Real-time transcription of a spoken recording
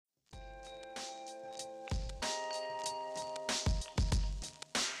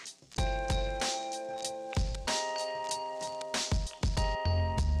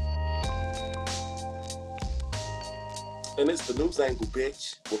And it's the news angle,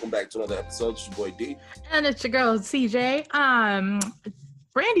 bitch. Welcome back to another episode. It's your boy D. And it's your girl CJ.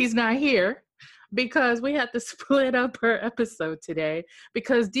 Brandy's not here because we had to split up her episode today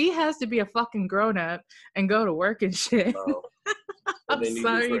because D has to be a fucking grown up and go to work and shit. I'm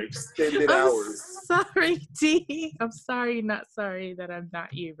sorry. Extended hours. Sorry, D. I'm sorry, not sorry that I'm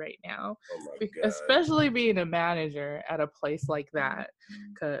not you right now. Oh my God. Especially being a manager at a place like that.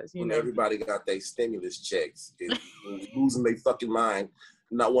 Because, you know. Everybody got their stimulus checks. Losing their fucking mind.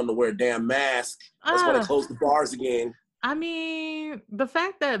 Not wanting to wear a damn mask. That's why they close the bars again. I mean, the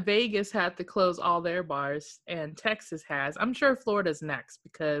fact that Vegas had to close all their bars and Texas has, I'm sure Florida's next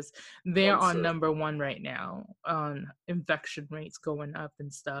because they're on number one right now on infection rates going up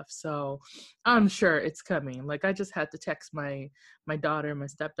and stuff. So I'm sure it's coming. Like I just had to text my daughter, my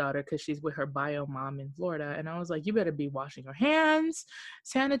stepdaughter, because she's with her bio mom in Florida. And I was like, you better be washing your hands,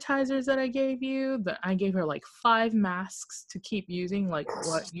 sanitizers that I gave you. I gave her like 5 masks to keep using, like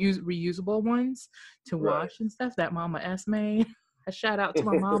reusable ones to wash and stuff that Mama S made. A shout out to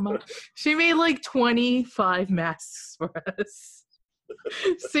my mama. She made like 25 masks for us.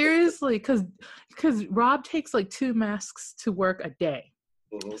 Seriously, because Rob takes like 2 masks to work a day.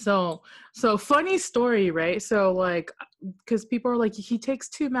 Mm-hmm. So funny story, right? So like, because people are like, he takes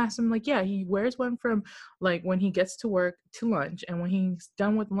 2 masks. I'm like, yeah, he wears one from like when he gets to work to lunch, and when he's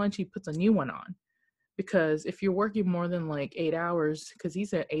done with lunch, he puts a new one on. Because if you're working more than like 8 hours, because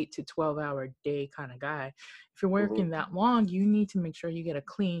he's an 8 to 12 hour day kind of guy, if you're working that long, you need to make sure you get a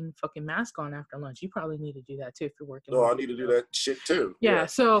clean fucking mask on after lunch. You probably need to do that too if you're working. No, I need to do that shit too. Yeah.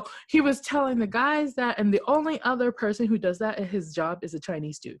 So he was telling the guys that, and the only other person who does that at his job is a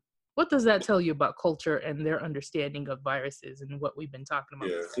Chinese dude. What does that tell you about culture and their understanding of viruses and what we've been talking about?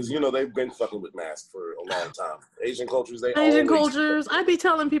 Yeah, because, you know, they've been fucking with masks for a long time. Asian cultures, I'd be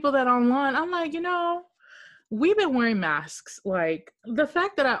telling people that online. I'm like, you know, we've been wearing masks. Like, the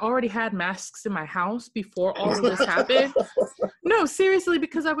fact that I already had masks in my house before all of this happened. No, seriously,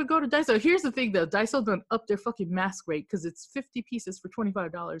 because I would go to Daiso. Here's the thing, though. Daiso done up their fucking mask rate because it's 50 pieces for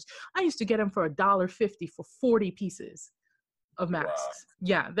 $25. I used to get them for $1.50 for 40 pieces of masks. Wow.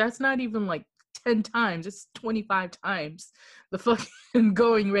 Yeah, that's not even like 10 times. It's 25 times the fucking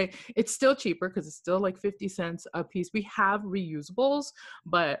going rate. It's still cheaper because it's still like 50 cents a piece. We have reusables,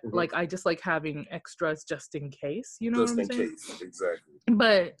 but like I just like having extras just in case, you know, just what I'm saying? Just in case, exactly.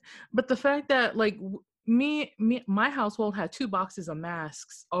 But the fact that like my household had 2 boxes of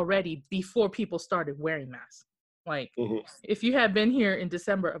masks already before people started wearing masks. Like if you had been here in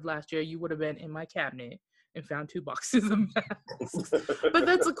December of last year, you would have been in my cabinet and found 2 boxes of masks. But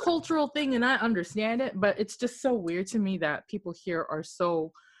that's a cultural thing, and I understand it, but it's just so weird to me that people here are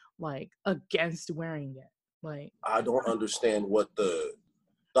so, like, against wearing it. Like, I don't understand what the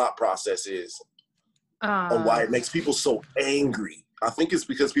thought process is and why it makes people so angry. I think it's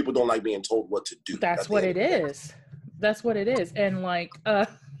because people don't like being told what to do. That's what it is. That's what it is. And, like, I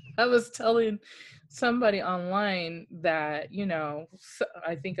was telling somebody online that, you know,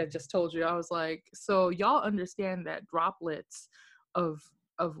 I think I just told you, I was like, so y'all understand that droplets of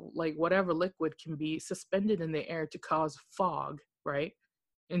like whatever liquid can be suspended in the air to cause fog, right?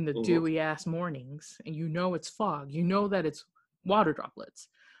 In the dewy ass mornings, and you know it's fog, you know that it's water droplets,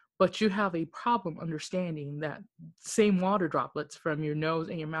 but you have a problem understanding that same water droplets from your nose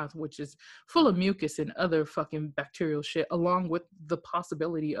and your mouth, which is full of mucus and other fucking bacterial shit, along with the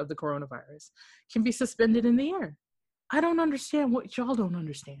possibility of the coronavirus, can be suspended in the air. I don't understand what y'all don't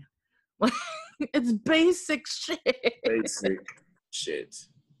understand. Like, it's basic shit. Basic shit.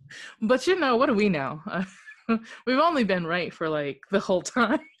 But you know, what do we know? We've only been right for like the whole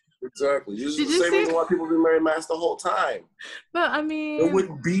time. Exactly. This is the same reason why people have been wearing masks the whole time. But I mean, there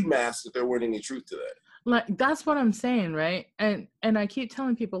wouldn't be masks if there weren't any truth to that. Like, that's what I'm saying, right? And I keep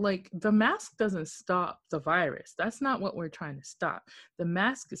telling people, like, the mask doesn't stop the virus. That's not what we're trying to stop. The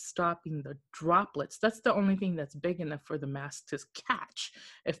mask is stopping the droplets. That's the only thing that's big enough for the mask to catch.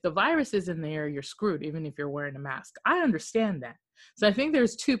 If the virus is in the air, you're screwed, even if you're wearing a mask. I understand that. So I think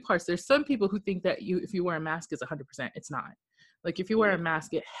there's 2 parts. There's some people who think that if you wear a mask, it's 100%. It's not. Like, if you wear a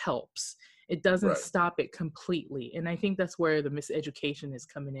mask, it helps. It doesn't stop it completely. And I think that's where the miseducation is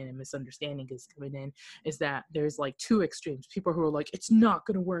coming in and misunderstanding is coming in, is that there's like 2 extremes. People who are like, it's not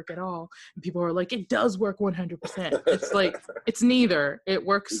going to work at all. And people who are like, it does work 100%. It's like, it's neither. It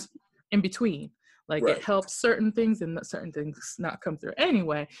works in between. Like, it helps certain things and certain things not come through.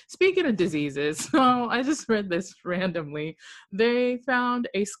 Anyway, speaking of diseases, so I just read this randomly. They found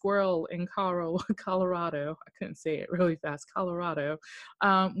a squirrel in Colorado. I couldn't say it really fast. Colorado,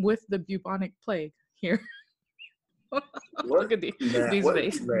 with the bubonic plague here. Look at these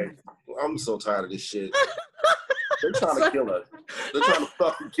faces. I'm so tired of this shit. They're trying to kill us. They're trying to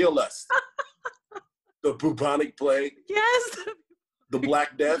fucking kill us. The bubonic plague. Yes. The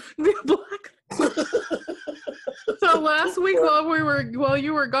Black Death. The Black. So last week while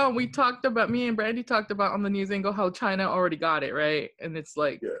you were gone, me and Brandy talked about on the news angle how China already got it, right? And it's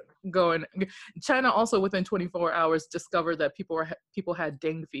like going. China also within 24 hours discovered that people had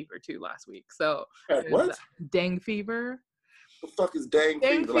dengue fever too last week. So what? Dengue fever. The fuck is dengue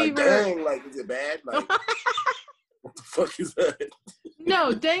fever? Like, dang, like, is it bad? Like, what the fuck is that?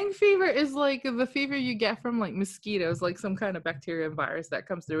 No, dengue fever is like the fever you get from like mosquitoes, like some kind of bacteria and virus that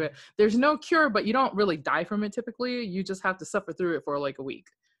comes through it. There's no cure, but you don't really die from it typically. You just have to suffer through it for like a week.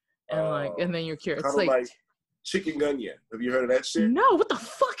 And and then you're cured. It's like chikungunya. Have you heard of that shit? No, what the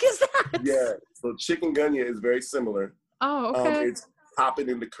fuck is that? Yeah, so chikungunya is very similar. Oh, okay. It's popping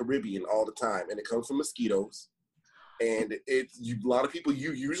in the Caribbean all the time, and it comes from mosquitoes. And a lot of people,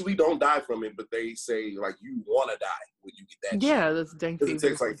 you usually don't die from it, but they say like you want to die when you get that. Yeah, that's dengue fever. It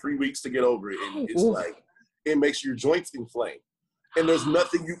takes like 3 weeks to get over it, and it's like it makes your joints inflame, and there's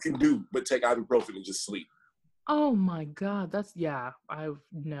nothing you can do but take ibuprofen and just sleep. Oh my God, I'm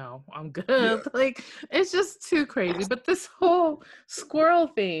good. Yeah. Like it's just too crazy. But this whole squirrel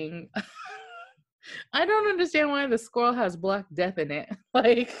thing, I don't understand why the squirrel has Black Death in it.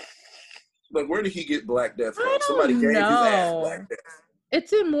 Like, where did he get Black Death from? Somebody gave his ass Black Death.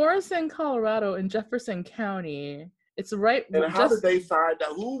 It's in Morrison, Colorado, in Jefferson County. It's right. And how did they find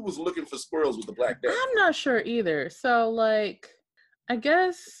out? Who was looking for squirrels with the Black Death? I'm not sure either. So, like, I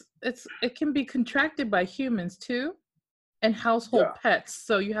guess it can be contracted by humans too, and household pets.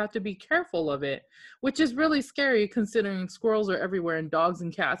 So you have to be careful of it, which is really scary considering squirrels are everywhere and dogs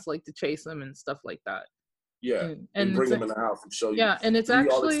and cats like to chase them and stuff like that. Yeah, and bring them in the house and show you. Yeah, and it's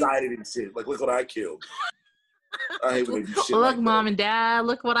actually all excited and shit. Like, look what I killed. I hate when they do shit. Look, like Mom and Dad,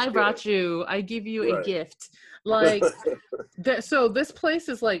 look what I brought you. I give you a gift. Like, so this place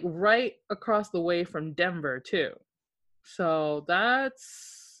is like right across the way from Denver too. So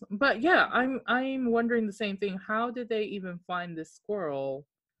but yeah, I'm wondering the same thing. How did they even find this squirrel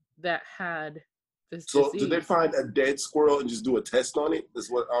that had this disease? Did they find a dead squirrel and just do a test on it?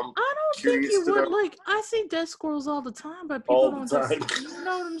 That's what I'm think you would. Like, I see dead squirrels all the time, but people don't just, you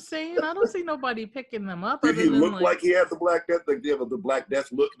know what I'm saying? I don't see nobody picking them up. Did he look like he had the Black Death? Like, the Black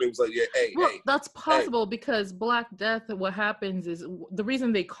Death look, and it was like, that's possible because Black Death, what happens is, the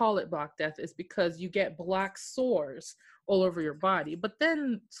reason they call it Black Death is because you get black sores all over your body. But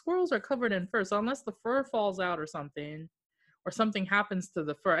then squirrels are covered in fur, so unless the fur falls out or something happens to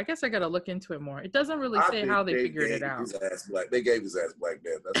the fur, I guess I gotta look into it more. It doesn't really say how they figured it out. They gave his ass Black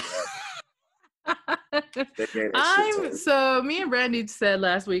Death. That's what happened. So me and Brandy said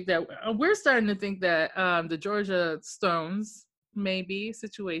last week that we're starting to think that the Georgia Stones maybe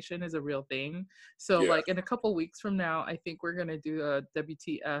situation is a real thing. So like in a couple weeks from now, I think we're gonna do a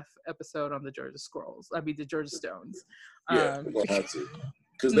WTF episode on the Georgia the Georgia Stones. Yeah, we're gonna have to,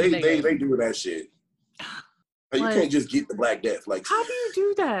 because they do that shit. You can't just get the Black Death. Like, how do you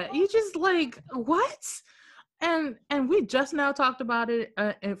do that? You just like, what? And we just now talked about it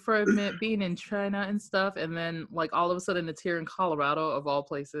for a minute, being in China and stuff, and then like all of a sudden it's here in Colorado of all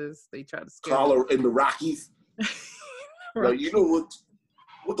places. They try to scare Colorado in the Rockies. Like, you know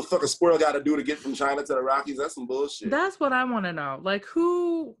what the fuck a squirrel got to do to get from China to the Rockies? That's some bullshit. That's what I want to know. Like,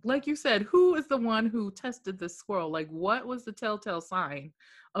 who, like you said, who is the one who tested this squirrel? Like, what was the telltale sign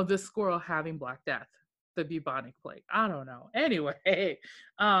of this squirrel having Black Death? The bubonic plague. I don't know. Anyway,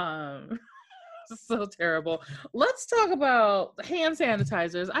 so terrible. Let's talk about hand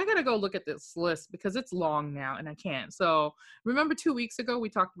sanitizers. I gotta go look at this list because it's long now and I can't. So remember 2 weeks ago we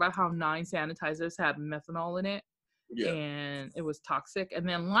talked about how 9 sanitizers had methanol in it, and it was toxic. And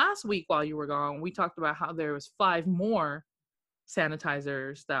then last week while you were gone, we talked about how there was 5 more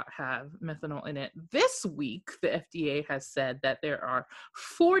sanitizers that have methanol in it. This week, the FDA has said that there are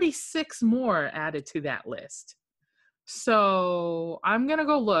 46 more added to that list. So I'm gonna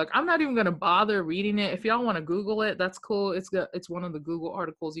go look. I'm not even gonna bother reading it. If y'all want to Google it, that's cool. It's one of the Google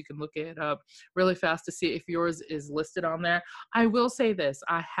articles. You can look it up really fast to see if yours is listed on there. I will say this: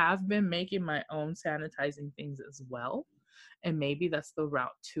 I have been making my own sanitizing things as well. And maybe that's the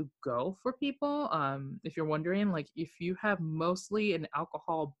route to go for people. If you're wondering, like if you have mostly an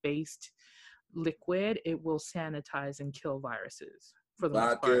alcohol-based liquid, it will sanitize and kill viruses for the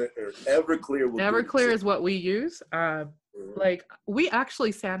most part. Everclear. Everclear is what we use. Like we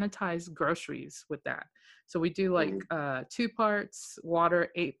actually sanitize groceries with that. So we do like 2 parts water,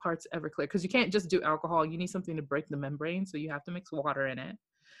 8 parts Everclear, because you can't just do alcohol. You need something to break the membrane, so you have to mix water in it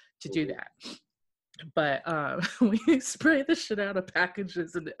to do that. But we spray the shit out of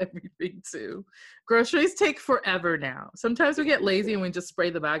packages and everything too. Groceries take forever now. Sometimes we get lazy and we just spray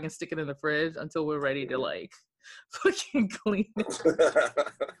the bag and stick it in the fridge until we're ready to like fucking clean it.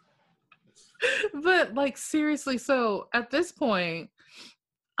 But like seriously, so at this point,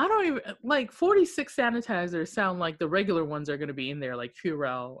 I don't even like 46 sanitizers sound like the regular ones are going to be in there, like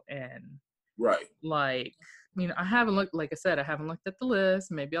Purell and right. Like, you know, I haven't looked, like I said, I haven't looked at the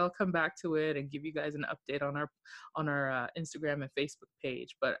list. Maybe I'll come back to it and give you guys an update on our Instagram and Facebook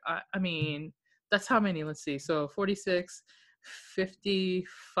page. But I mean, that's how many, let's see. So 46,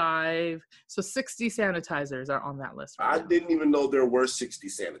 55, so 60 sanitizers are on that list right now. Didn't even know there were 60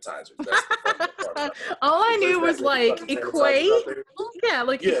 sanitizers. That's the part. All I knew was like Equate,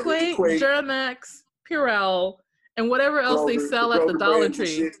 Equate, Germ-X, Purell, and whatever else they sell at the Dollar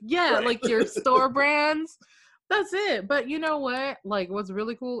Tree. Yeah, right. Like your store brands. That's it. But you know what? Like what's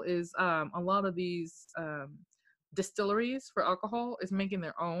really cool is a lot of these distilleries for alcohol is making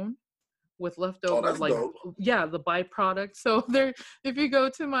their own with leftover the byproduct. So there, if you go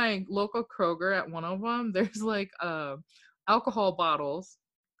to my local Kroger at one of them, there's like alcohol bottles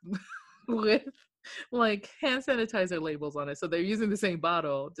with like hand sanitizer labels on it. So they're using the same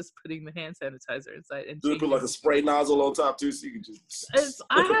bottle, just putting the hand sanitizer inside. And do they put like a spray nozzle on top too, so you can just.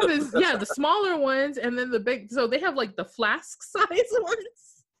 I have the smaller ones, and then the big. So they have like the flask size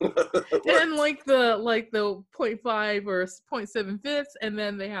ones, and like the 0.5 or 0.75, and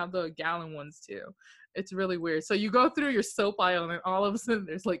then they have the gallon ones too. It's really weird. So you go through your soap aisle, and all of a sudden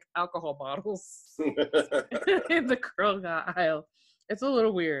there's like alcohol bottles in the Kroger aisle. It's a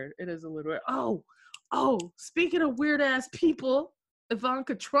little weird. It is a little weird. Oh, speaking of weird ass people,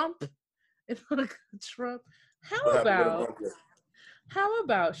 Ivanka Trump. How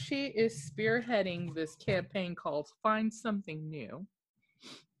about she is spearheading this campaign called Find Something New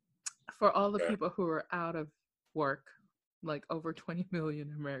for all the people who are out of work, like over 20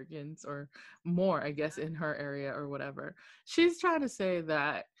 million Americans or more, I guess, in her area or whatever. She's trying to say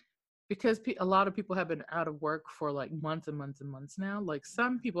that because a lot of people have been out of work for like months and months and months now, like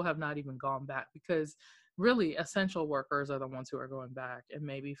some people have not even gone back because really essential workers are the ones who are going back, and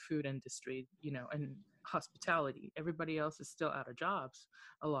maybe food industry, you know, and hospitality. Everybody else is still out of jobs,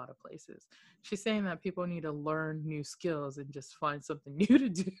 a lot of places. She's saying that people need to learn new skills and just find something new to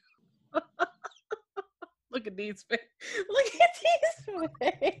do. Look at these face. Look at these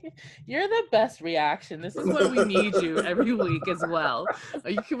face. You're the best reaction. This is why we need you every week as well.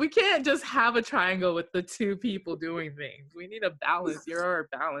 We can't just have a triangle with the two people doing things. We need a balance. You're our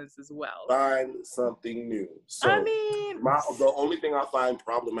balance as well. Find something new. So I mean, the only thing I find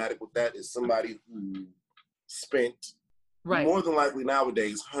problematic with that is somebody who spent more than likely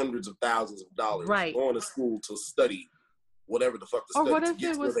nowadays hundreds of thousands of dollars going to school to study whatever the fuck to study to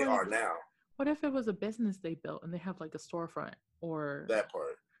get to where they are now. What if it was a business they built and they have like a storefront or that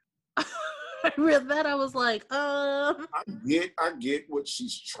part? I read that. I was like, I get what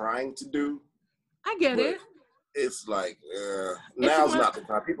she's trying to do. I get it. It's like, now's not the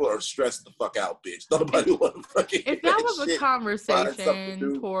time. People are stressed the fuck out, bitch. Nobody want to fucking. If that was a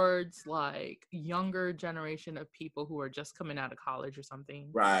conversation towards like younger generation of people who are just coming out of college or something,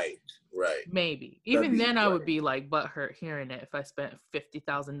 right, maybe even then I would be like butthurt hearing it. If I spent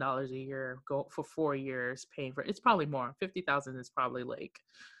 $50,000 a year for 4 years paying for it, it's probably more. 50,000 is probably like.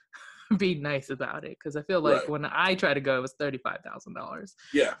 Be nice about it, because I feel like when I try to go, it was $35,000.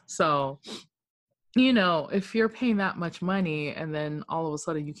 Yeah. So. You know, if you're paying that much money and then all of a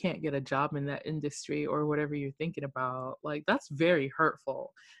sudden you can't get a job in that industry or whatever you're thinking about, like that's very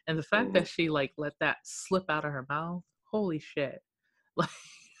hurtful. And the fact that she like let that slip out of her mouth, holy shit. Like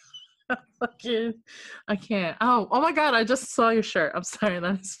fucking I can't. Oh my God, I just saw your shirt. I'm sorry,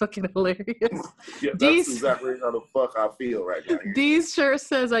 that's fucking hilarious. Yeah, that's exactly how the fuck I feel right now. Dee's shirt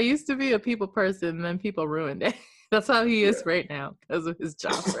says, I used to be a people person and then people ruined it. That's how he is right now because of his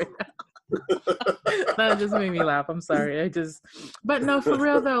job right now. That just made me laugh. I'm sorry. But no, for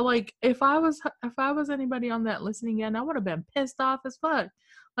real though, like if I was anybody on that listening end, I would have been pissed off as fuck.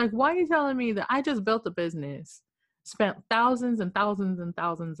 Like, why are you telling me that I just built a business, spent thousands and thousands and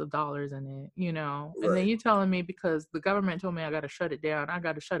thousands of dollars in it, you know, and then you telling me because the government told me I got to shut it down, I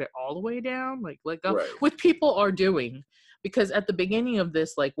got to shut it all the way down, which people are doing, because at the beginning of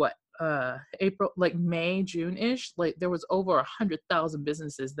this, like April, like May, June-ish, like there was over 100,000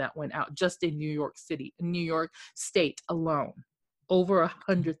 businesses that went out just in New York City, in New York State alone. Over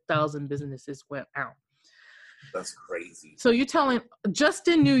 100,000 businesses went out. That's crazy. So you're telling just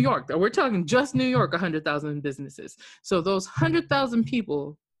in New York, we're talking just New York, 100,000 businesses. So those 100,000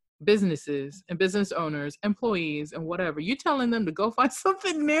 people, businesses and business owners, employees and whatever, you telling them to go find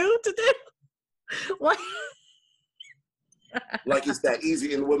something new to do? Like it's that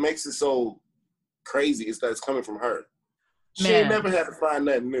easy. And what makes it so crazy is that it's coming from her. She ain't never had to find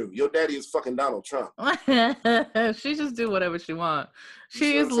nothing new. Your daddy is fucking Donald Trump. She just do whatever she wants.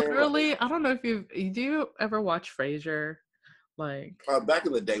 She is literally, I don't know if do you ever watch Frasier? Like back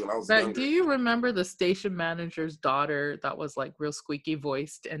in the day when I was younger. Do you remember the station manager's daughter that was like real squeaky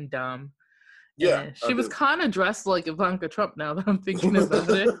voiced and dumb? Yeah. And she was kind of dressed like Ivanka Trump now that I'm thinking about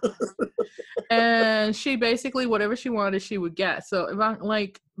it. And she basically, whatever she wanted, she would get. So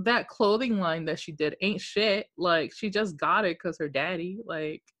like that clothing line that she did ain't shit. Like she just got it because her daddy.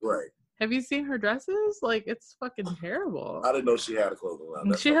 Like, right. Have you seen her dresses? Like, it's fucking terrible. I didn't know she had a clothing line.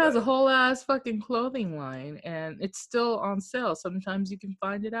 That's she has a whole ass fucking clothing line, and it's still on sale. Sometimes you can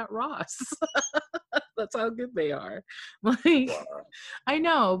find it at Ross. That's how good they are. Like, wow. I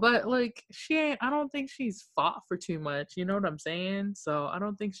know, but like, I don't think she's fought for too much. You know what I'm saying? So I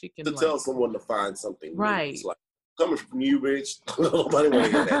don't think she can. To tell someone to find something right. New. It's like, coming from you, bitch. Nobody want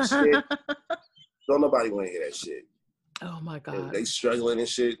to hear that shit. Don't nobody want to hear that shit. Oh my God. And they struggling and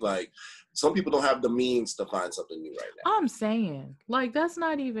shit. Like, some people don't have the means to find something new right now. I'm saying, like, that's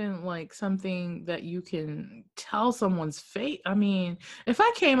not even like something that you can tell someone's fate. I mean, if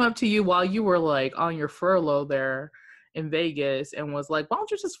I came up to you while you were like on your furlough there in Vegas and was like, why don't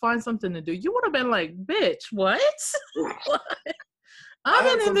you just find something to do? You would have been like, bitch, what?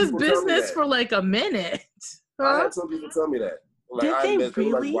 I've been in this business for like a minute. Huh? I had some people tell me that. Like, Did they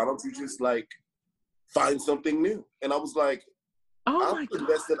really? Like, why don't you just like find something new? And I was like, I've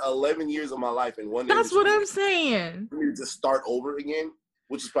invested 11 years of my life in one. That's what I'm saying. For me to just start over again,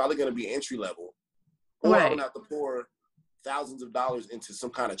 which is probably going to be entry level, or I'm going to have to pour thousands of dollars into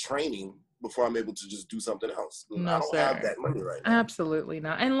some kind of training before I'm able to just do something else. No, I don't have that money right now. Absolutely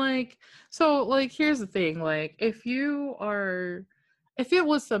not. And like, so like, here's the thing. Like, if it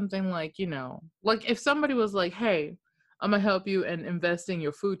was something like, you know, like if somebody was like, hey, I'm going to help you and invest in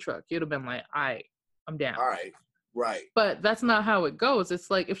your food truck, you'd have been like, all right, I'm down. All right. Right. But that's not how it goes.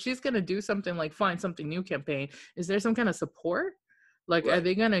 It's like, if she's going to do something like find something new campaign, is there some kind of support? Like, right. Are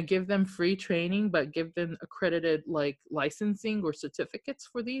they going to give them free training, but give them accredited like licensing or certificates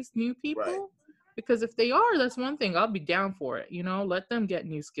for these new people? Right. Because if they are, that's one thing. I'll be down for it. You know, let them get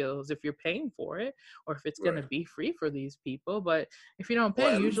new skills if you're paying for it, or if it's going to be free for these people. But if you don't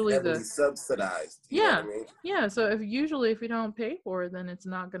pay, usually subsidized. You know what I mean? Yeah. So if you don't pay for it, then it's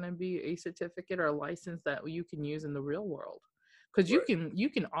not going to be a certificate or a license that you can use in the real world. Because you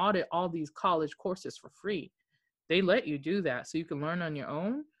can audit all these college courses for free. They let you do that, so you can learn on your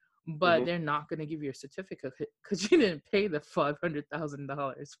own. But they're not going to give you a certificate because you didn't pay the $500,000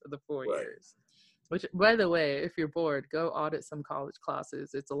 for the 4 years. Which, by the way, if you're bored, go audit some college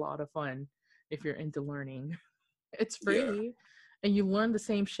classes. It's a lot of fun if you're into learning. It's free. And you learn the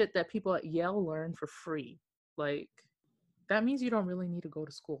same shit that people at Yale learn for free. Like, that means you don't really need to go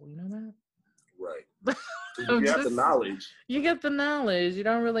to school. You know that? Right. You have the knowledge. You get the knowledge. You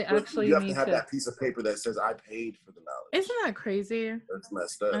don't really actually need to. You have to have that piece of paper that says I paid for the knowledge. Isn't that crazy? That's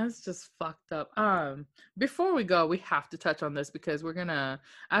messed up. That's just fucked up. Before we go, we have to touch on this because we're gonna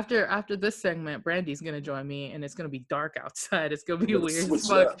after this segment, Brandy's gonna join me and it's gonna be dark outside. It's gonna be weird as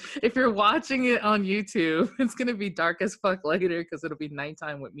fuck. If you're watching it on YouTube, it's gonna be dark as fuck later because it'll be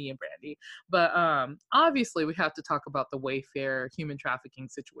nighttime with me and Brandy. But obviously we have to talk about the Wayfair human trafficking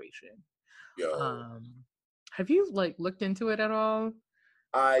situation. Yo. Have you like looked into it at all?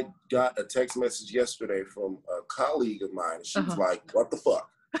 I got a text message yesterday from a colleague of mine. She was like, what the fuck?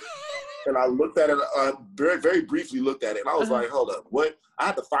 And I looked at it, very, very briefly looked at it. And I was like, hold up, what? I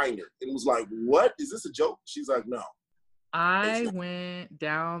had to find it. And it was like, what? Is this a joke? She's like, no. I went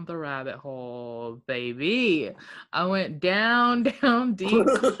down the rabbit hole, baby. I went down deep.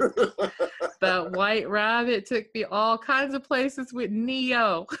 That white rabbit took me all kinds of places with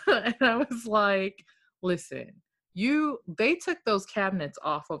Neo. And I was like, listen, they took those cabinets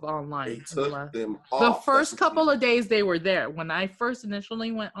off of online. They took them off. The first couple of days they were there. When I first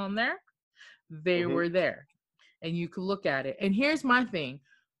initially went on there, they were there. And you could look at it. And here's my thing.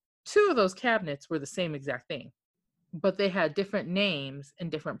 2 of those cabinets were the same exact thing, but they had different names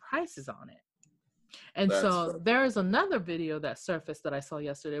and different prices on it. And there's another video that surfaced that I saw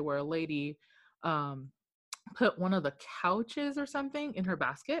yesterday where a lady put one of the couches or something in her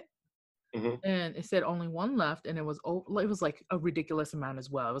basket. And it said only one left, and it was like a ridiculous amount as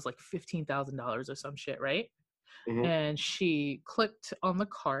well. It was like $15,000 or some shit, right? And she clicked on the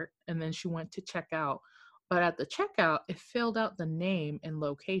cart, and then she went to check out. But at the checkout, it filled out the name and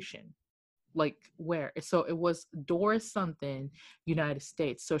location, like where. So it was Doris something, United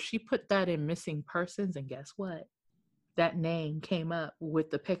States. So she put that in missing persons, and guess what? that name came up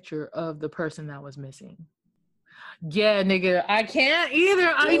with the picture of the person that was missing. Yeah, nigga, I can't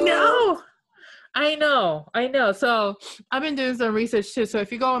either. I know. So I've been doing some research too. So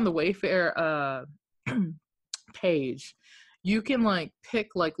if you go on the Wayfair page, you can like pick,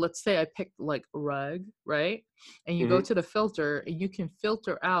 like, let's say I picked like rug, right? And you go to the filter and you can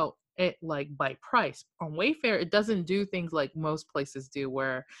filter out it like by price. On Wayfair, it doesn't do things like most places do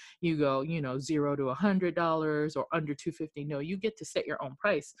where you go, $0 to $100 or under $250. No, you get to set your own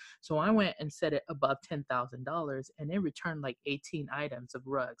price. So I went and set it above $10,000 and it returned like 18 items of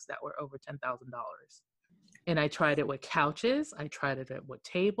rugs that were over $10,000. And I tried it with couches. I tried it with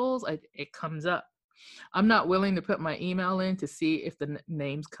tables. It comes up. I'm not willing to put my email in to see if the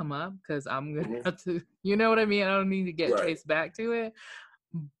names come up because I'm going to have to, you know what I mean? I don't need to get traced back to it.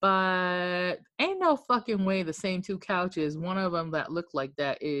 But ain't no fucking way the same two couches, one of them that look like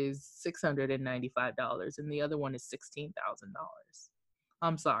that is $695 and the other one is $16,000.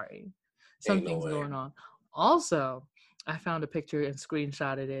 I'm sorry. Something's going on. Also, I found a picture and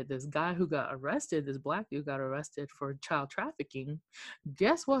screenshotted it. This guy who got arrested, this black dude got arrested for child trafficking.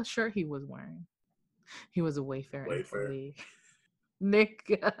 Guess what shirt he was wearing? He was a Wayfair employee.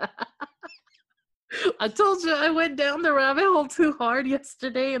 Nick. I told you I went down the rabbit hole too hard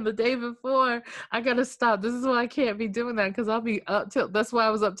yesterday and the day before. I gotta stop. This is why I can't be doing that because I'll be up till. That's why I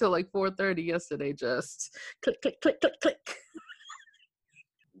was up till like 4:30 yesterday. Just click, click, click, click, click.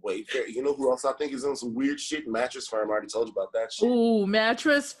 Wayfair. You know who else I think is on some weird shit? Mattress Firm. I already told you about that shit. Ooh,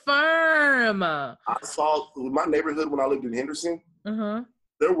 Mattress Firm. I saw in my neighborhood when I lived in Henderson.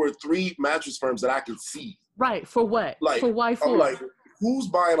 There were 3 mattress firms that I could see. Right. For what? Like, for why? For? I'm like, who's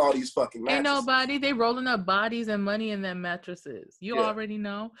buying all these fucking mattresses? Ain't nobody. They rolling up bodies and money in them mattresses. You already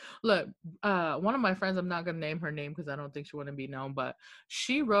know. Look, one of my friends, I'm not going to name her name because I don't think she want to be known, but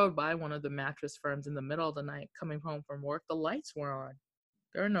she rode by one of the mattress firms in the middle of the night coming home from work. The lights were on.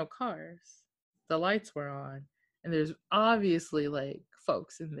 There are no cars. The lights were on. And there's obviously like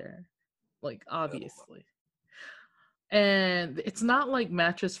folks in there. Like obviously. And it's not like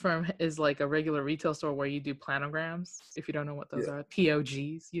Mattress Firm is like a regular retail store where you do planograms. If you don't know what those are,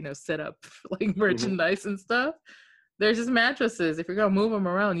 POGs, set up like merchandise and stuff. They're just mattresses. If you're going to move them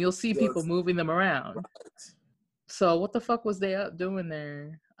around, you'll see people moving them around. Right. So what the fuck was they up doing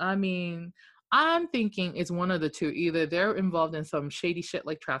there? I mean, I'm thinking it's one of the two. Either they're involved in some shady shit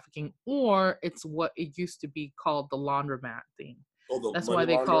like trafficking, or it's what it used to be called the laundromat thing. Oh, that's why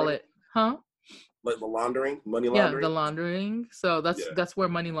they call it, like the laundering, money laundering? Yeah, the laundering. So that's where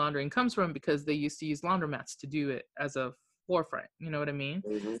money laundering comes from because they used to use laundromats to do it as a forefront. You know what I mean?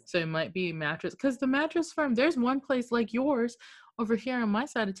 So it might be mattress. Because the Mattress Firm, there's one place like yours over here on my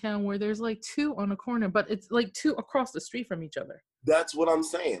side of town where there's like 2 on a corner, but it's like 2 across the street from each other. That's what I'm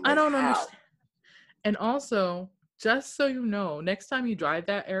saying. Like, I don't understand. And also, just so you know, next time you drive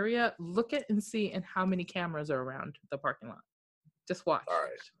that area, look at and see and how many cameras are around the parking lot. Just watch. All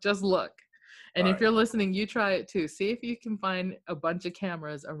right. Just look. And if you're listening, you try it too. See if you can find a bunch of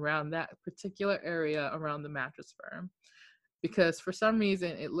cameras around that particular area around the Mattress Firm. Because for some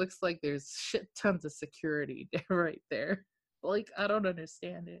reason, it looks like there's shit tons of security right there. Like, I don't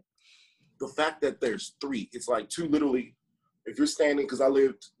understand it. The fact that there's 3, it's like 2 literally, if you're standing, because I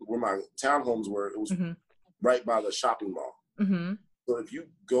lived where my townhomes were, it was right by the shopping mall. So if you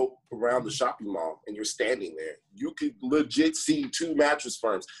go around the shopping mall and you're standing there, you could legit see 2 Mattress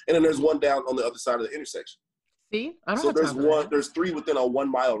Firms. And then there's one down on the other side of the intersection. See? I don't know. So there's 3 within a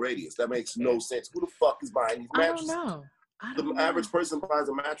 1 mile radius. That makes no sense. Who the fuck is buying these mattresses? I don't know. The average person buys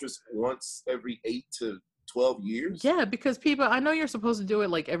a mattress once every 8 to 12 years. Yeah, because people, I know you're supposed to do it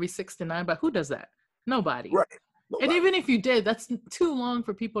like every 6 to 9, but who does that? Nobody. Right. And even if you did, that's too long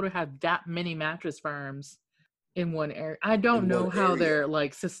for people to have that many Mattress Firms in one area. I don't know how they're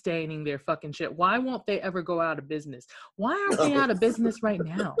like sustaining their fucking shit. Why won't they ever go out of business? Why aren't they out of business right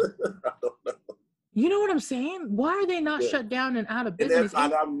now? I don't know. You know what I'm saying? Why are they not shut down and out of business?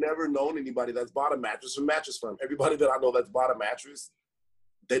 And I've never known anybody that's bought a mattress from Mattress Firm. Everybody that I know that's bought a mattress,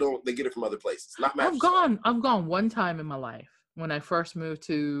 they get it from other places. Not Mattress Firm. I've gone one time in my life when I first moved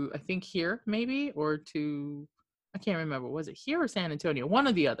to, I think here maybe, or to, I can't remember. Was it here or San Antonio? One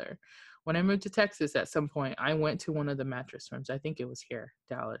or the other. When I moved to Texas at some point, I went to one of the Mattress Firms. I think it was here,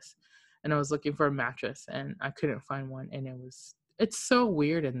 Dallas. And I was looking for a mattress and I couldn't find one. And it's so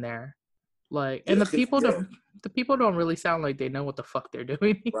weird in there. Like, and the people don't really sound like they know what the fuck they're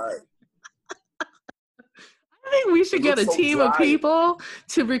doing. Right. I think we should get a team of people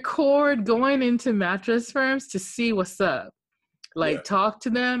to record going into Mattress Firms to see what's up. Like, talk to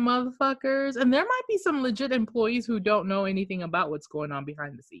them motherfuckers. And there might be some legit employees who don't know anything about what's going on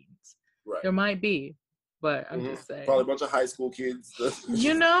behind the scenes. Right. There might be. But I'm just saying. Probably a bunch of high school kids.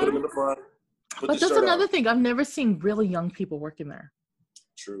 You know? Put them in the front. But that's another thing. I've never seen really young people working there.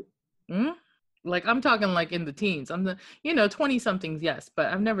 True. Mm-hmm. Like, I'm talking like in the teens. 20-somethings, yes. But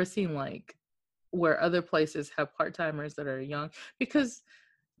I've never seen like where other places have part-timers that are young. Because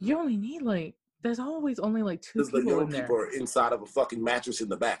you only need like, there's always only like 2 people in there. Because the young people are inside of a fucking mattress in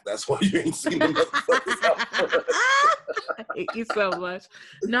the back. That's why you ain't seen them. I hate you so much.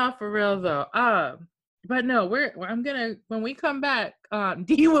 No, for real though. But no, when we come back,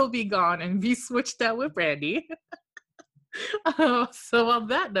 Dee will be gone and be switched out with Brandy. So on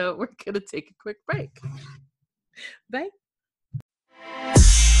that note, we're gonna take a quick break. Bye.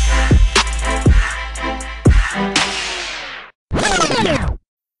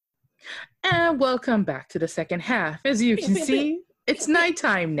 And welcome back to the second half. As you can see, it's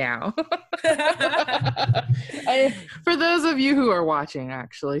nighttime now. For those of you who are watching,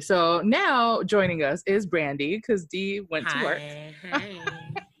 actually. So now joining us is Brandy, because Dee went to work.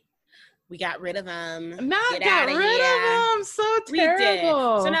 We got rid of them. Got rid of them. So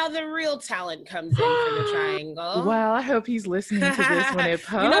terrible. We did. So now the real talent comes in for the triangle. Well, I hope he's listening to this when it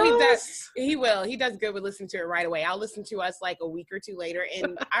posts. You know, he does. He will. He does good with listening to it right away. I'll listen to us like a week or two later,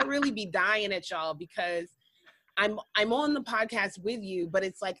 and I really be dying at y'all because I'm on the podcast with you, but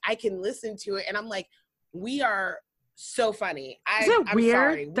it's like I can listen to it, and I'm like, we are so funny. Is it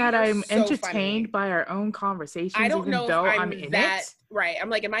weird that I'm so entertained by our own conversations? I don't know if I'm in that, it. Right. I'm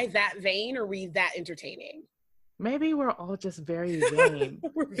like, am I that vain or are we that entertaining? Maybe we're all just very vain.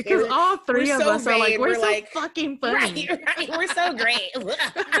 Because all three of us are like, we're so like, fucking funny. Right. We're so great.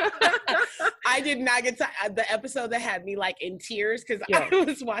 I did not get to the episode that had me like in tears because I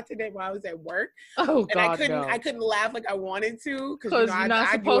was watching it while I was at work. Oh, and God, I couldn't laugh like I wanted to. Because you're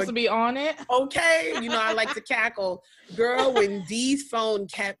not supposed to be on it. Okay. I like to cackle. Girl, when Dee's phone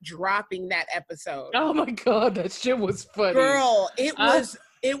kept dropping that episode. Oh my God, that shit was funny. Girl, it was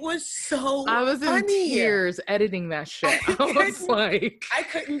so I was funny. In tears editing that shit. I was like, I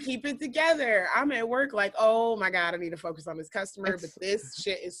couldn't keep it together. I'm at work like, oh my God, I need to focus on this customer. But this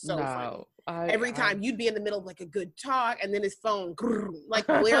shit is so funny. Every time you'd be in the middle of like a good talk and then his phone, like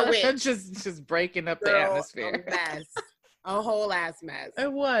Blair Witch. just breaking up the atmosphere. A whole ass mess.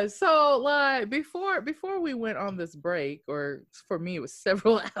 It was. So like before we went on this break, or for me it was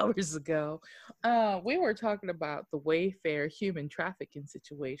several hours ago, we were talking about the Wayfair human trafficking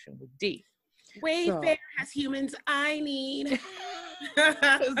situation with Dee. Wayfair has humans I need. Is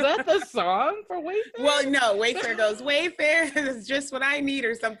that the song for Wayfair? Well, no, Wayfair goes, Wayfair is just what I need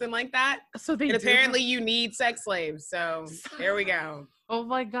or something like that. So they apparently you need sex slaves. So there we go. Oh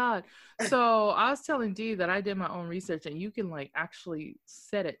my God. So I was telling Dee that I did my own research and you can like actually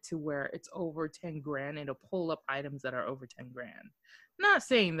set it to where it's over 10 grand. It'll pull up items that are over 10 grand. Not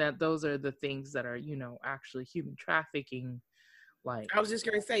saying that those are the things that are, actually human trafficking. Like, I was just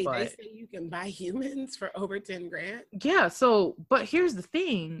going to say, they say you can buy humans for over 10 grand. Yeah. So, but here's the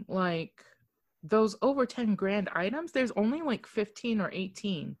thing, like those over 10 grand items, there's only like 15 or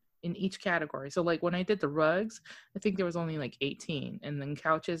 18 in each category. So like when I did the rugs, I think there was only like 18, and then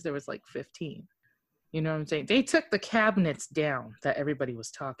couches there was like 15. You know what I'm saying? They took the cabinets down that everybody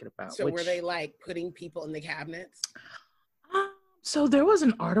was talking about. So were they like putting people in the cabinets? So there was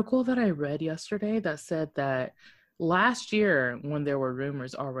an article that I read yesterday that said that last year, when there were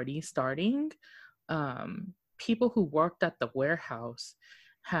rumors already starting, people who worked at the warehouse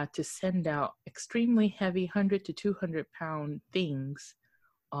had to send out extremely heavy 100 to 200 pound things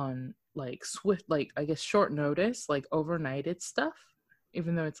on like swift, like I guess short notice, like overnighted stuff,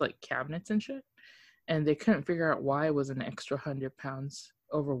 even though it's like cabinets and shit. And they couldn't figure out why it was an extra 100 pounds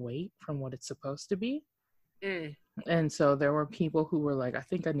overweight from what it's supposed to be. And so there were people who were like, I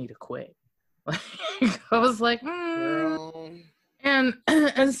think I need to quit. Like, I was like, Girl. And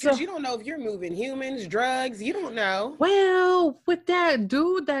so you don't know if you're moving humans, drugs, you don't know. Well, with that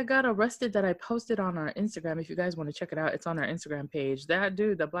dude that got arrested that I posted on our Instagram, if you guys want to check it out, it's on our Instagram page. That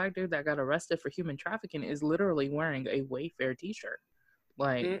dude, the black dude that got arrested for human trafficking, is literally wearing a Wayfair t-shirt.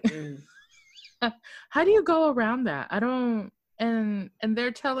 Like, how do you go around that? I don't, and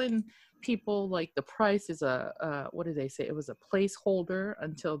they're telling people like the price is what did they say? It was a placeholder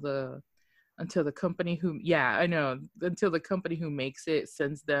until the company until the company who makes it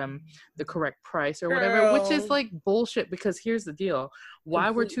sends them the correct price or whatever, which is like bullshit, because here's the deal. Why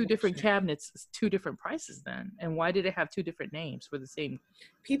were two different cabinets two different prices then? And why did it have two different names for the same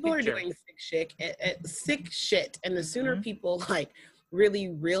people picture? Are doing sick shit, and the sooner people like really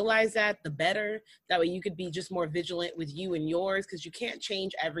realize that, the better. That way you could be just more vigilant with you and yours, because you can't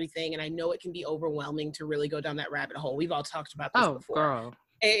change everything, and I know it can be overwhelming to really go down that rabbit hole. We've all talked about this before. Girl.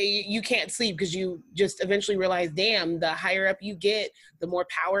 you can't sleep because you just eventually realize, damn, the higher up you get, the more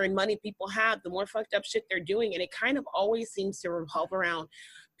power and money people have, the more fucked up shit they're doing. And it kind of always seems to revolve around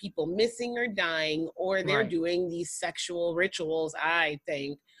people missing or dying, or they're doing these sexual rituals, I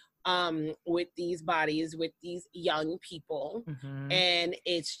think, with these bodies, with these young people. And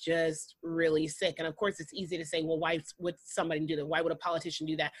it's just really sick. And of course, it's easy to say, well, why would somebody do that? Why would a politician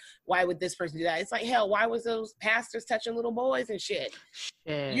do that? Why would this person do that? It's like, hell, why was those pastors touching little boys and shit?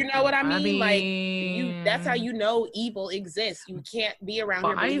 You know what I mean? Like, that's how you know evil exists. You can't be around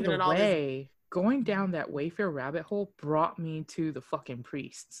here believing in all this. Going down that Wayfair rabbit hole brought me to the fucking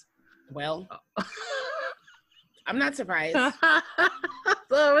priests. Well, I'm not surprised.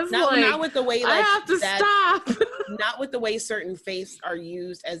 So it's not with the way, like, I have to stop. Not with the way certain faiths are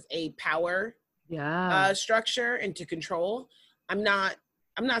used as a power structure and to control. I'm not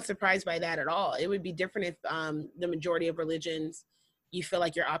surprised by that at all. It would be different if the majority of religions, you feel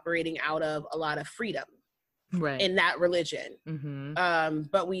like you're operating out of a lot of freedom in that religion.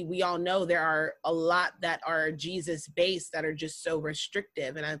 But we all know there are a lot that are Jesus based that are just so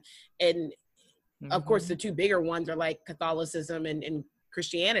restrictive. And of course, the two bigger ones are like Catholicism and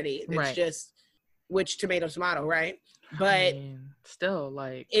Christianity. It's just which tomato, right? But I mean, still,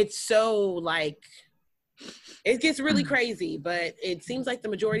 like, it's so, like, it gets really crazy, but it seems like the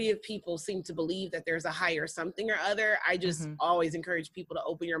majority of people seem to believe that there's a higher something or other. I just always encourage people to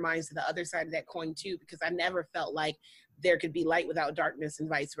open your minds to the other side of that coin too, because I never felt like there could be light without darkness and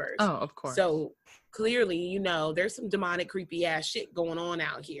vice versa. Oh, of course. So clearly, you know, there's some demonic, creepy ass shit going on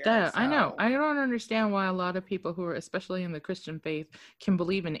out here. Yeah, so. I know. I don't understand why a lot of people who are, especially in the Christian faith, can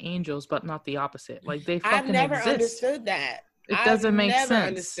believe in angels, but not the opposite. Like, they fucking I've never exist. Understood that. It doesn't make sense.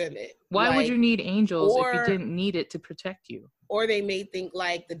 Understood it. Why would you need angels if you didn't need it to protect you? Or they may think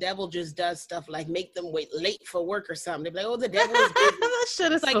like the devil just does stuff like make them wait late for work or something. They're like, oh, the devil is busy. That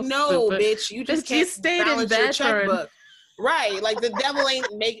shit is like, so no, stupid. Bitch, you just can't balance your checkbook. Right, like the devil ain't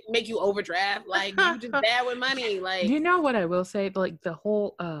make you overdraft. Like, you just bad with money. Like, you know what I will say? Like, the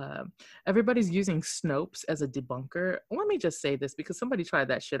whole everybody's using Snopes as a debunker. Let me just say this because somebody tried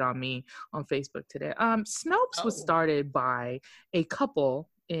that shit on me on Facebook today. Snopes was started by a couple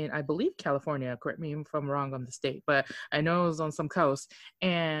in, I believe, California. Correct me if I'm wrong on the state, but I know it was on some coast.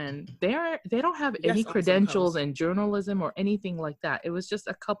 And they don't have any credentials in journalism or anything like that. It was just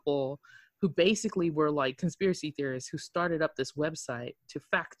a couple who basically were like conspiracy theorists who started up this website to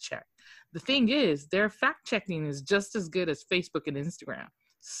fact check. The thing is, their fact checking is just as good as Facebook and Instagram.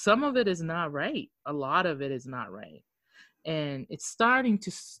 Some of it is not right. A lot of it is not right. And it's starting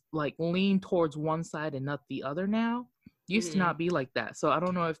to like lean towards one side and not the other now. Used to not be like that. So I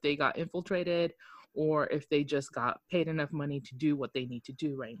don't know if they got infiltrated or if they just got paid enough money to do what they need to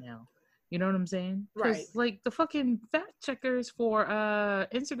do right now. You know what I'm saying? Right. Like, the fucking fact checkers for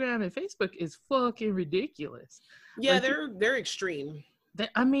Instagram and Facebook is fucking ridiculous. Yeah, like, they're extreme.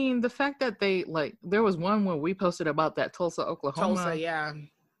 I mean, the fact that they, like, there was one where we posted about that Tulsa, Oklahoma. Tulsa, yeah.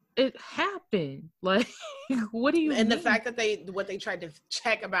 It happened. Like, what do you mean? The fact that what they tried to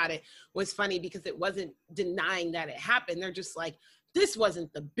check about it was funny because it wasn't denying that it happened. They're just like, this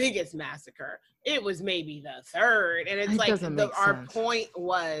wasn't the biggest massacre. It was maybe the third. And it's like, our point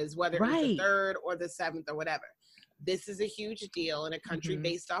was whether it was the third or the seventh or whatever. This is a huge deal in a country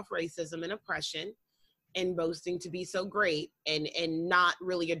based off racism and oppression and boasting to be so great and not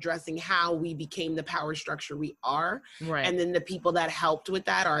really addressing how we became the power structure we are. Right. And then the people that helped with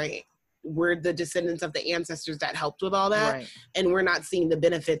that we're the descendants of the ancestors that helped with all that. Right. And we're not seeing the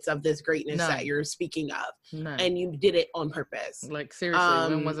benefits of this greatness that you're speaking of. None. And you did it on purpose. Like,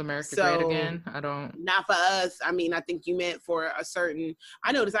 seriously, when was America great again? Not for us. I mean, I think you meant for a certain,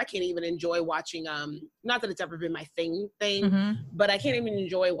 I noticed I can't even enjoy watching, not that it's ever been my thing, but I can't even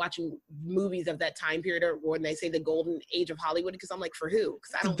enjoy watching movies of that time period or when they say the golden age of Hollywood, because I'm like, for who?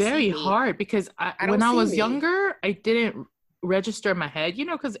 Because I don't It's very hard because when I was younger, I didn't register in my head, you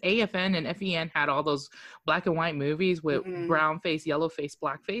know, because AFN and FEN had all those black and white movies with brown face, yellow face,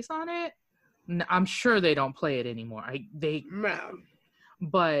 black face on it. I'm sure they don't play it anymore.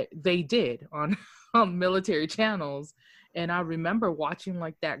 But they did on military channels. And I remember watching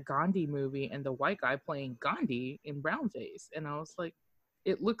like that Gandhi movie and the white guy playing Gandhi in brown face. And I was like,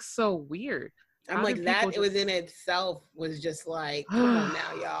 it looks so weird. I'm like, that within itself was just like, come on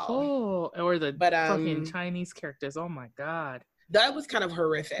now, y'all. Or the fucking Chinese characters. Oh my God. That was kind of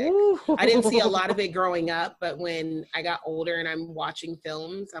horrific. Ooh. I didn't see a lot of it growing up, but when I got older and I'm watching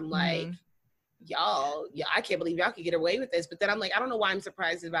films, I'm like, y'all, I can't believe y'all could get away with this. But then I'm like, I don't know why I'm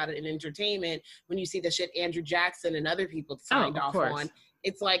surprised about it in entertainment when you see the shit Andrew Jackson and other people signed off on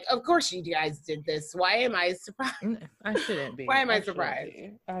It's like, of course you guys did this. Why am I surprised? I shouldn't be. Why am I surprised?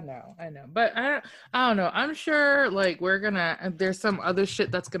 I know. But I don't know. I'm sure like there's some other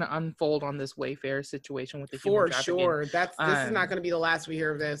shit that's gonna unfold on this Wayfair situation with the human trafficking. For sure. This is not gonna be the last we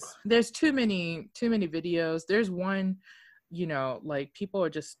hear of this. There's too many videos. There's one, like people are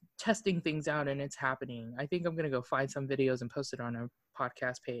just testing things out and it's happening. I think I'm gonna go find some videos and post it on our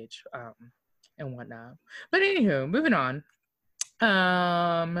podcast page, and whatnot. But anywho, moving on.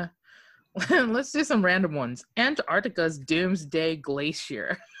 Let's do some random ones. Antarctica's doomsday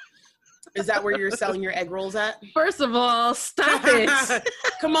glacier. Is that where you're selling your egg rolls at? First of all, stop it.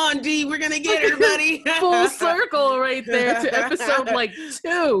 Come on, D. We're going to get her, buddy. Full circle right there to episode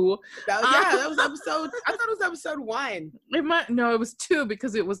 2. That was episode. I thought it was episode 1. It was 2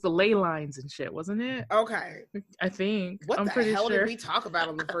 because it was the ley lines and shit, wasn't it? Okay. I think. I'm pretty hell did we talk about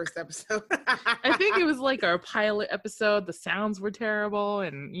on the first episode? I think it was like our pilot episode. The sounds were terrible.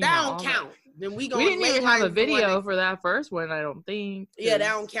 And that don't count. Then we didn't even have a video for that first one, I don't think. Yeah,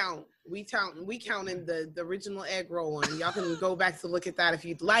 that don't count. We counting the original egg roll one. Y'all can go back to look at that if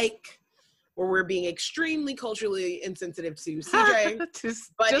you'd like. Where we're being extremely culturally insensitive to CJ,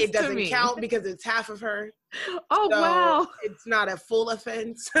 but it doesn't count because it's half of her. Oh, so wow! It's not a full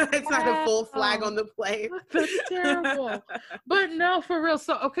offense. It's not a full flag on the play. That's terrible. But no, for real.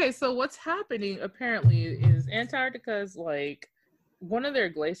 So what's happening apparently is Antarctica's like one of their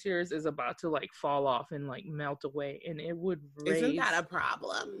glaciers is about to like fall off and like melt away, and it would raise. Isn't that a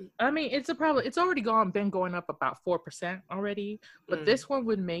problem? I mean, it's a problem. It's already been going up about 4% already, but this one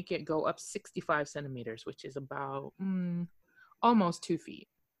would make it go up 65 centimeters, which is about almost 2 feet,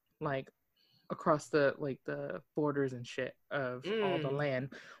 like across the borders and shit of all the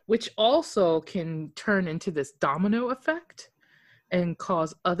land, which also can turn into this domino effect and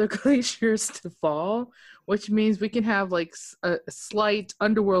cause other glaciers to fall, which means we can have like a slight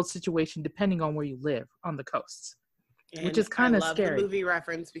underworld situation depending on where you live on the coasts, which is kind of scary. I love the movie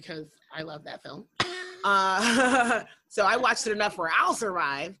reference because I love that film. So I watched it enough where I'll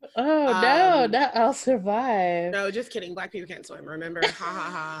survive. Oh, no, not I'll survive. No, just kidding. Black people can't swim, remember? Ha ha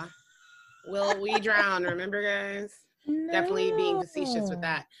ha. Will we drown? Remember, guys? No. Definitely being facetious with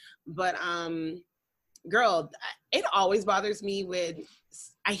that. But, girl, it always bothers me when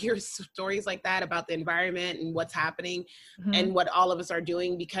I hear stories like that about the environment and what's happening and what all of us are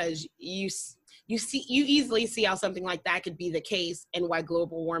doing, because you easily see how something like that could be the case and why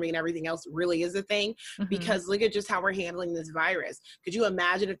global warming and everything else really is a thing, because look at just how we're handling this virus. Could you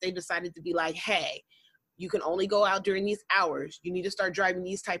imagine if they decided to be like, hey, you can only go out during these hours. You need to start driving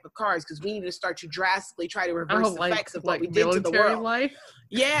these type of cars because we need to start to drastically try to reverse the effects of what we did to the world. Life?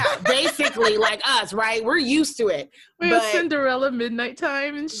 Yeah, basically like us, right? We're used to it. We have Cinderella midnight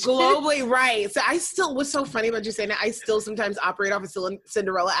time and shit. Globally, right. So what's so funny about you saying that, I still sometimes operate off of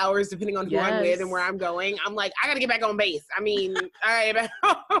Cinderella hours depending on who I'm with and where I'm going. I'm like, I got to get back on base. I mean, all right,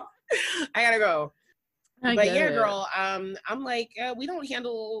 I got to go. But yeah, girl, I'm like, we don't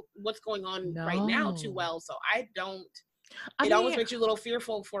handle what's going on right now too well. So it always makes you a little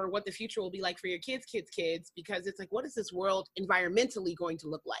fearful for what the future will be like for your kids, because it's like, what is this world environmentally going to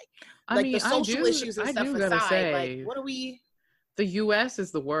look like? The social issues and stuff aside, like, what are we? The U.S.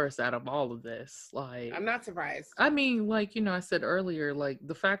 is the worst out of all of this. Like, I'm not surprised. I mean, like, I said earlier, like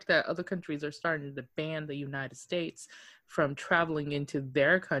the fact that other countries are starting to ban the United States from traveling into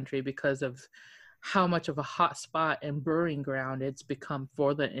their country because of how much of a hot spot and brewing ground it's become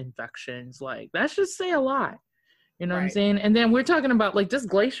for the infections. Like, that's just say a lot. You know what I'm saying? And then we're talking about, like, this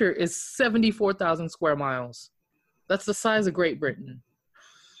glacier is 74,000 square miles. That's the size of Great Britain.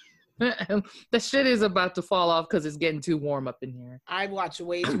 The shit is about to fall off because it's getting too warm up in here. I've watched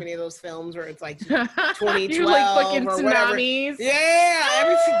way too many of those films where it's like 2012 You're like fucking or tsunamis. Whatever.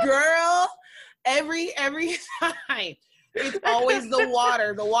 Yeah, every time. It's always the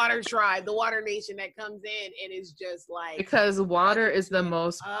water tribe, the water nation that comes in and is just like, because water is the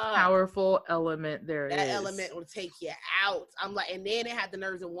most powerful element there is. That element will take you out. I'm like, and then it had the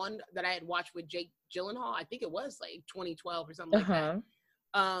nerves of one that I had watched with Jake Gyllenhaal. I think it was like 2012 or something like that.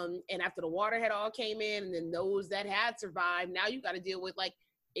 And after the water had all came in, and then those that had survived, now you got to deal with like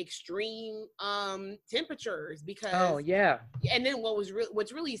extreme temperatures, because and then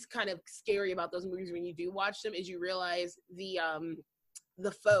what's really kind of scary about those movies when you do watch them is you realize the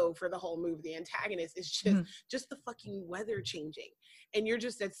foe for the whole movie, the antagonist, is just the fucking weather changing, and you're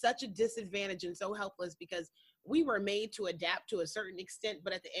just at such a disadvantage and so helpless, because we were made to adapt to a certain extent,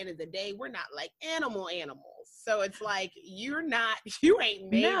 but at the end of the day, we're not like animals. So it's like, you ain't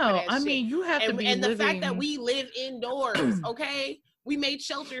made for that I mean, you have to be and the fact that we live indoors, okay? We made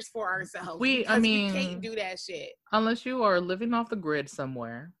shelters for ourselves. We can't do that shit unless you are living off the grid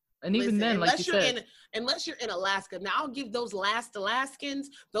somewhere. And even then, like you said, unless you're in Alaska. Now, I'll give those last Alaskans,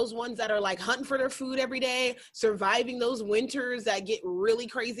 those ones that are like hunting for their food every day, surviving those winters that get really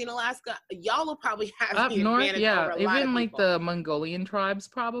crazy in Alaska. Y'all will probably have up the north, advantage over a lot even of like people. the Mongolian tribes,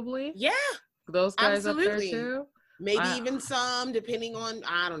 probably. Yeah, those guys absolutely. up there too. Maybe even some, depending on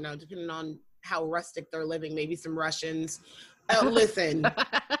how rustic they're living. Maybe some Russians. Listen.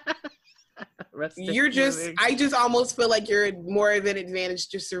 I just almost feel like you're more of an advantage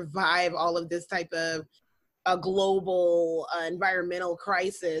to survive all of this type of a global environmental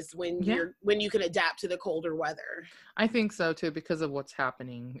crisis when you can adapt to the colder weather. I think so too, because of what's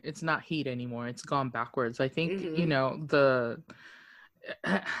happening. It's not heat anymore. It's gone backwards. I think,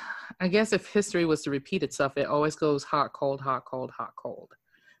 I guess if history was to repeat itself, it always goes hot, cold, hot, cold, hot, cold.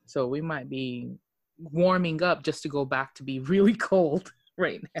 So we might be warming up just to go back to be really cold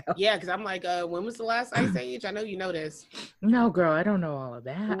right now. Yeah, because I'm like, when was the last ice age? I know you know this. No, girl, I don't know all of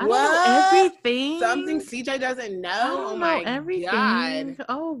that. I don't know everything. Something CJ doesn't know. Oh my everything. God.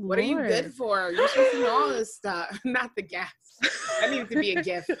 Oh, what are you good for? You're supposed to know all this stuff. Not the gas. That needs to be a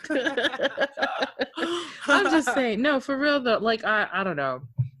gift. I'm just saying, no, for real though. Like I don't know.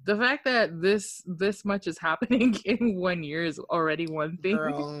 The fact that this much is happening in 1 year is already one thing.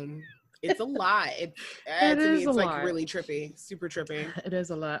 Girl. It's a lot. It's like really trippy, super trippy. It is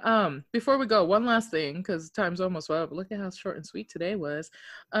a lot. Before we go, one last thing, because time's almost up. Look at how short and sweet today was.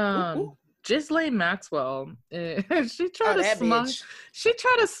 Ghislaine Maxwell, she tried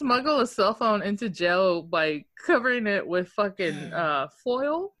to smuggle a cell phone into jail by covering it with fucking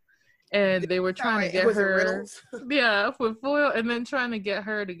foil. And they were trying to get her, with foil, and then trying to get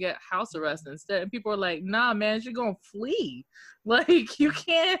her to get house arrest instead. And people were like, "Nah, man, she's gonna flee. Like, you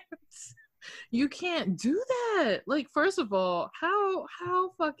can't do that. Like, first of all,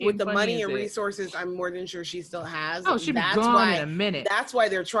 how fucking with the money and resources, I'm more than sure she still has. Oh, she'd be gone in a minute. That's why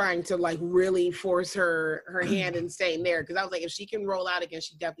they're trying to like really force her hand in staying there. Because I was like, if she can roll out again,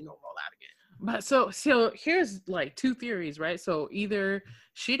 she definitely gonna roll out again. But so here's like two theories, right? So either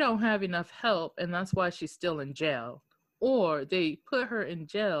she don't have enough help and that's why she's still in jail, or they put her in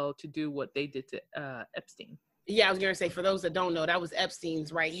jail to do what they did to Epstein. Yeah, I was gonna say, for those that don't know, that was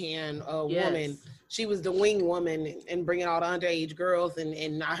Epstein's right hand woman. She was the wing woman and bringing all the underage girls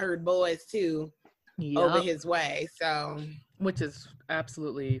and I heard boys too over his way. So, which is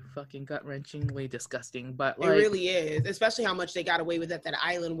absolutely fucking gut-wrenchingly disgusting, but like, it really is, especially how much they got away with at that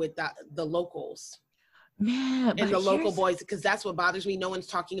island with the locals. Man, and the local boys, because that's what bothers me. No one's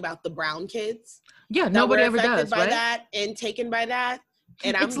talking about the brown kids. Yeah, nobody ever does, by right? that and taken by that.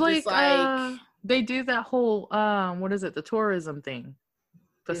 And it's I'm just like they do that whole what is it? The tourism thing,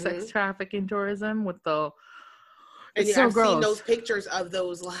 the sex trafficking tourism with the. It's so I've gross. seen those pictures of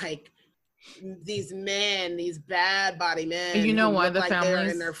those like these men, these bad body men. And you know why the like families they're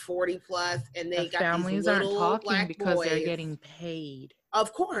in their 40 plus, and they got families these aren't little talking black because boys. they're getting paid.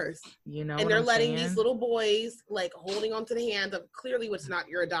 Of course, you know, and they're letting these little boys like holding onto the hand of clearly what's not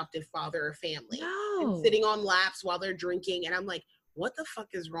your adoptive father or family, and sitting on laps while they're drinking. And I'm like, what the fuck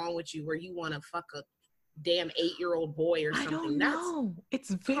is wrong with you? Where you want to fuck a damn 8-year-old boy or something? I don't know. It's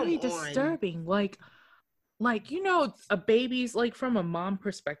very disturbing. Like, you know, a baby's like from a mom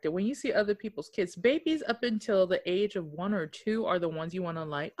perspective, when you see other people's kids, babies up until the age of 1 or 2 are the ones you want to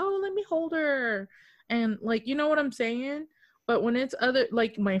like, oh, let me hold her. And like, you know what I'm saying? But when it's other,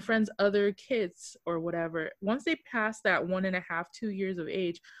 like my friends' other kids or whatever, once they pass that 1.5, 2 years of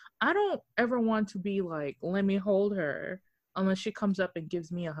age, I don't ever want to be like, let me hold her. Unless she comes up and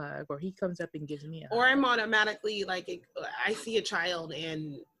gives me a hug, or he comes up and gives me a hug. Or I'm automatically like, I see a child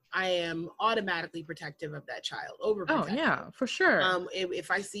and I am automatically protective of that child. Overprotective. Oh yeah, for sure. If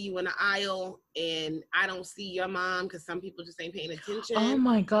I see you in the aisle and I don't see your mom, because some people just ain't paying attention. Oh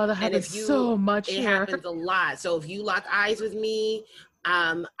my God, that happens so much. It happens a lot. So if you lock eyes with me,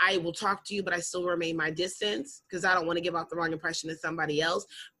 I will talk to you, but I still remain my distance because I don't want to give off the wrong impression to somebody else.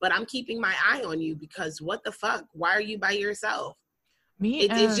 But I'm keeping my eye on you because what the fuck? Why are you by yourself?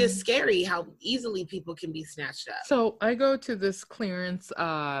 It's just scary how easily people can be snatched up. So I go to this clearance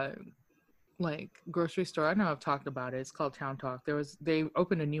like grocery store. I know I've talked about it. It's called Town Talk. They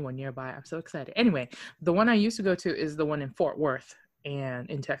opened a new one nearby. I'm so excited. Anyway, the one I used to go to is the one in Fort Worth and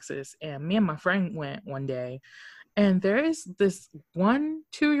in Texas. And me and my friend went one day, and there is this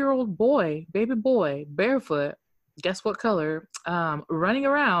 1-2-year-old boy, baby boy, barefoot, guess what color, running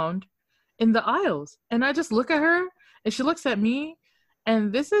around in the aisles. And I just look at her and she looks at me.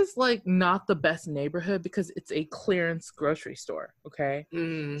 And this is like not the best neighborhood because it's a clearance grocery store. Okay.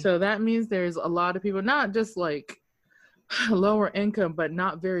 So that means there's a lot of people, not just like lower income, but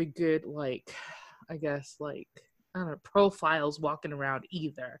not very good, like, I guess, like, I don't know, profiles walking around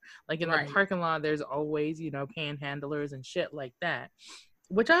either. Like in the parking lot, there's always, you know, panhandlers and shit like that,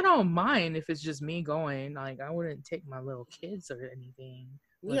 which I don't mind if it's just me going. Like, I wouldn't take my little kids or anything.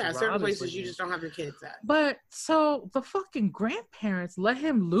 Yeah, certain places you just don't have your kids at. But so the fucking grandparents let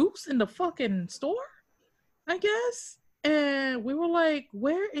him loose in the fucking store, I guess. And we were like,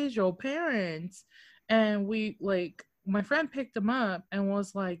 where is your parents? And we, like, my friend picked him up and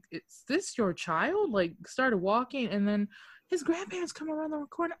was like, is this your child? Like, started walking, and then his grandparents come around the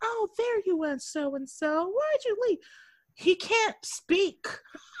corner. Oh, there you went, so-and-so. Why'd you leave? He can't speak.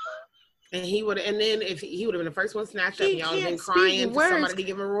 And he would, and then if he would have been the first one snatched up, y'all would have been crying for somebody to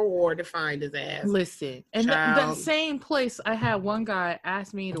give him a reward to find his ass. Listen, and that same place, I had one guy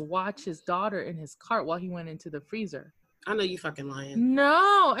ask me to watch his daughter in his cart while he went into the freezer. I know you fucking lying.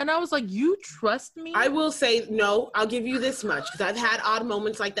 No, and I was like, you trust me? I will say no. I'll give you this much, because I've had odd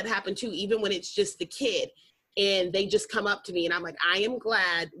moments like that happen too, even when it's just the kid. And they just come up to me, and I'm like, I am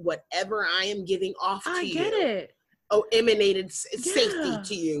glad whatever I am giving off to you. I get it. Emanated safety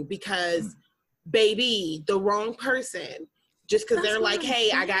to you, because baby, the wrong person, just because they're like,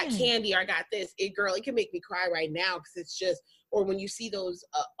 hey, I got candy or I got this, girl, it can make me cry right now, because it's just, or when you see those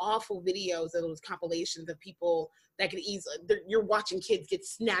awful videos of those compilations of people that could easily, you're watching kids get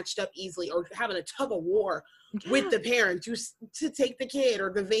snatched up easily, or having a tug of war with the parent to take the kid, or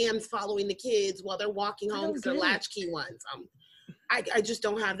the vans following the kids while they're walking home because they're latchkey ones. I just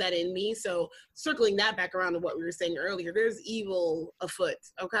don't have that in me. So circling that back around to what we were saying earlier, there's evil afoot,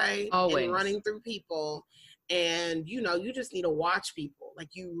 okay? Always. And running through people. And, you know, you just need to watch people. Like,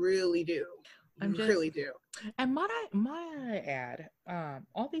 you really do. Really do. And might I add,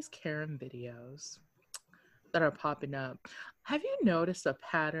 all these Karen videos that are popping up, have you noticed a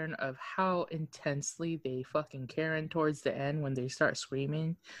pattern of how intensely they fucking Karen towards the end when they start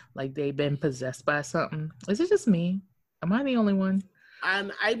screaming like they've been possessed by something? Is it just me? Am I the only one?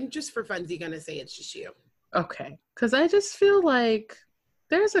 I'm just for funsies gonna say it's just you. Okay, because I just feel like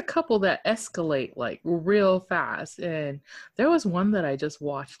there's a couple that escalate like real fast, and there was one that I just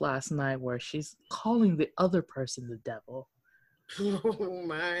watched last night where she's calling the other person the devil. Oh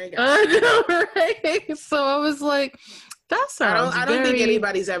my god! I know, right? So I was like, that sounds. I don't think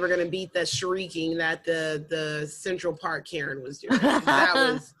anybody's ever gonna beat the shrieking that the Central Park Karen was doing.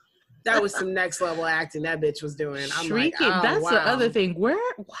 That was some next level acting that bitch was doing. I'm shrieking. Like, oh, that's the other thing. Where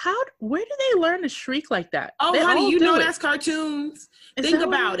do they learn to shriek like that? Oh, honey, you know that's cartoons. Think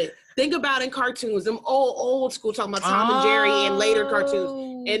about it. Think about in cartoons, them old school talking about Tom and Jerry and later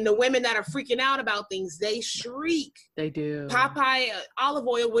cartoons. And the women that are freaking out about things, they shriek. They do. Popeye Olive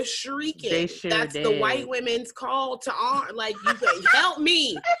Oil was shrieking. They sure That's did. The white women's call to arm. Like, you can help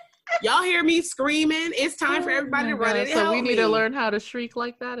me. Y'all hear me screaming? It's time for everybody to run it. So we need to learn how to shriek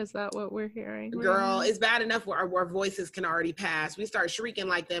like that? Is that what we're hearing? Girl, it's bad enough where our voices can already pass. We start shrieking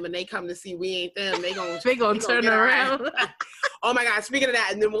like them and they come to see we ain't them. They gonna turn around. Oh my God, speaking of that,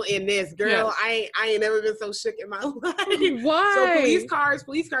 and then we'll end this. Girl, yes. I ain't never been so shook in my life. Why? So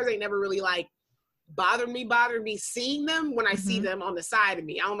police cars ain't never really like bothered me seeing them when I see them on the side of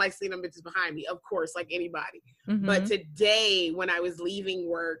me. I don't like seeing them bitches behind me, of course, like anybody. But today when I was leaving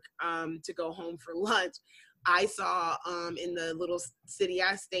work to go home for lunch, I saw in the little city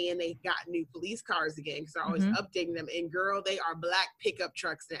I stay in, they got new police cars again because they're always updating them. And girl, they are black pickup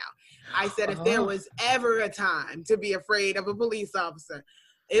trucks now. I said, if there was ever a time to be afraid of a police officer,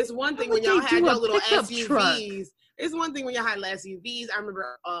 it's one thing when y'all had your little SUVs. Truck? It's one thing when y'all had SUVs. I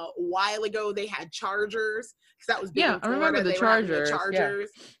remember a while ago they had Chargers because that was big in Florida. I remember the Chargers.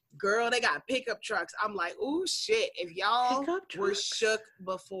 Yeah. Girl, they got pickup trucks. I'm like, oh shit! If y'all were shook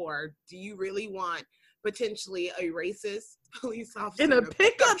before, do you really want potentially a racist police officer in a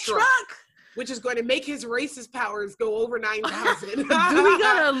pickup truck? Which is going to make his racist powers go over 9,000.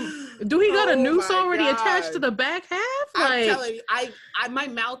 Do he got a noose already attached to the back half? I'm telling you, my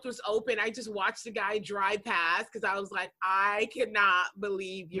mouth was open. I just watched the guy drive past because I was like, I cannot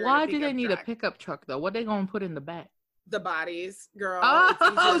believe you're. Why do they need a pickup truck though? What they gonna put in the back? The bodies, girl.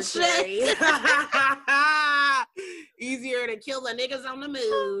 Oh shit! Easier to kill the niggas on the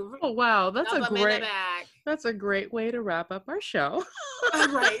move. Oh wow, that's a great way to wrap up our show.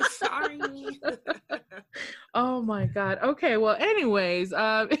 Right, sorry. Oh my God. Okay. Well, anyways,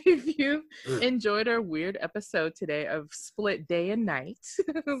 if you enjoyed our weird episode today of Split Day and Night,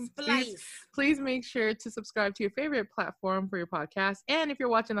 please make sure to subscribe to your favorite platform for your podcast. And if you're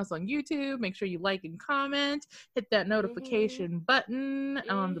watching us on YouTube, make sure you like and comment, hit that notification button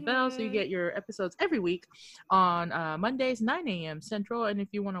on the bell so you get your episodes every week on Mondays, 9 a.m. Central. And if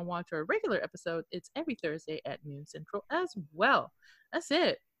you want to watch our regular episode, it's every Thursday at noon Central as well. That's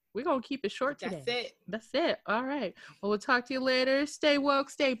it. We're going to keep it short today. That's it. All right. Well, we'll talk to you later. Stay woke,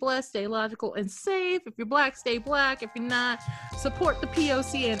 stay blessed, stay logical and safe. If you're Black, stay Black. If you're not, support the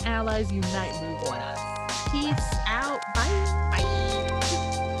POC and Allies Unite move on us. Peace out. Bye.